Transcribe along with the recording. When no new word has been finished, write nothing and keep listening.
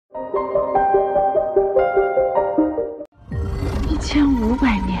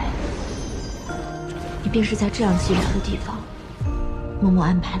1500年，你便是在这样寂寥的地方，默默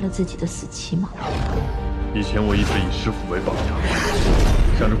安排了自己的死期吗？以前我一直以师父为榜样，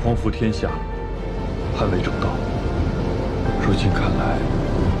想着匡扶天下，捍卫正道。如今看来，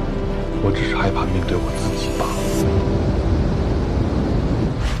我只是害怕面对我自己罢了。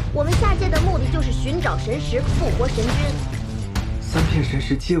我们下界的目的就是寻找神石，复活神君。3片神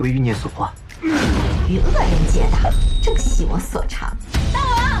石皆为欲念所化。与恶人结党，正系我所长。大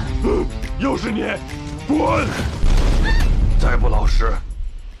王，又是你，滚！再不老实，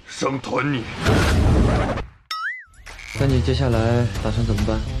生吞你！那你接下来打算怎么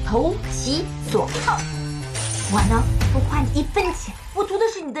办？投其所好。我呢，不花你1分钱，我图的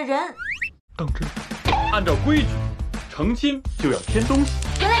是你的人。当真？按照规矩，成亲就要添东西。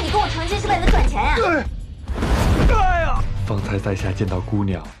原来你跟我成亲是为了赚钱呀？对呀！方才在下见到姑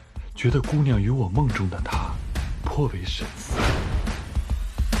娘，觉得姑娘与我梦中的她颇为神似。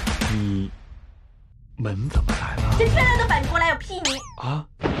你门怎么来了？这漂亮的反过来要劈你啊！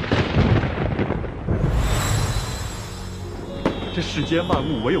这世间万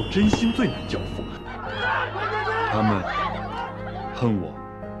物，唯有真心最难交付。他们恨我，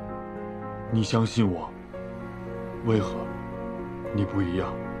你相信我，为何你不一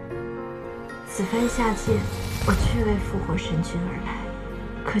样？此番下界，我确为复活神君而来。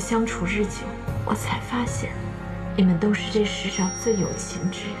可相处日久，我才发现，你们都是这世上最有情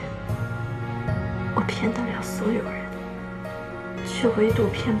之人。我骗得了所有人，却唯独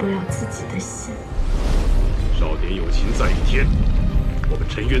骗不了自己的心。少年有情在一天，我们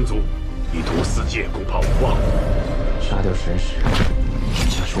陈元祖一统4界，恐怕无望。杀掉神石，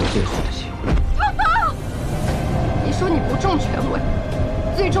这是我最后的机会。爸爸，你说你不重权位，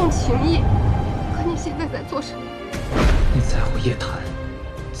最重情义，可你现在在做什么？你在乎夜谭，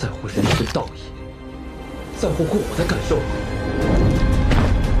在乎人之道义，在乎过我的感受。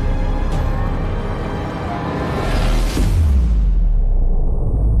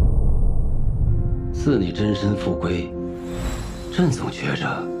自你真身复归，朕总觉着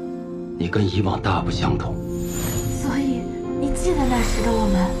你跟以往大不相同。所以你记得那时的我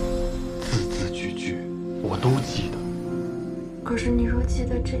们？字字句句我都记得。可是你若记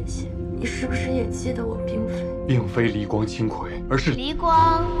得这些，你是不是也记得我并非离光青葵，而是离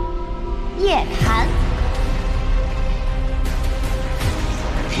光夜谭。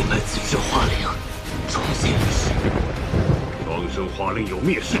你们自制化灵，重现一世。双生化灵有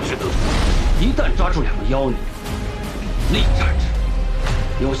灭世之德，一旦抓住2个妖女，立斩之。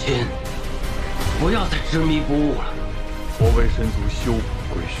有心，不要再执迷不悟了。我为神族修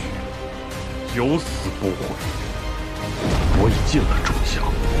补归虚，九死不悔。我已尽了忠孝。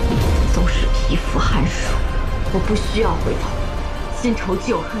纵使皮肤寒暑，我不需要回头。新仇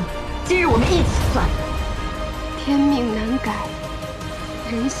旧恨，今日我们一起算。天命难改，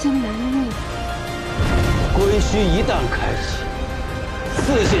人心难逆。归墟一旦开启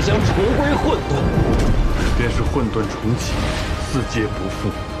，4界将重归混沌。便是混沌重启，4界不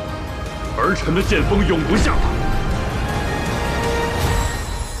复，儿臣的剑锋永不下。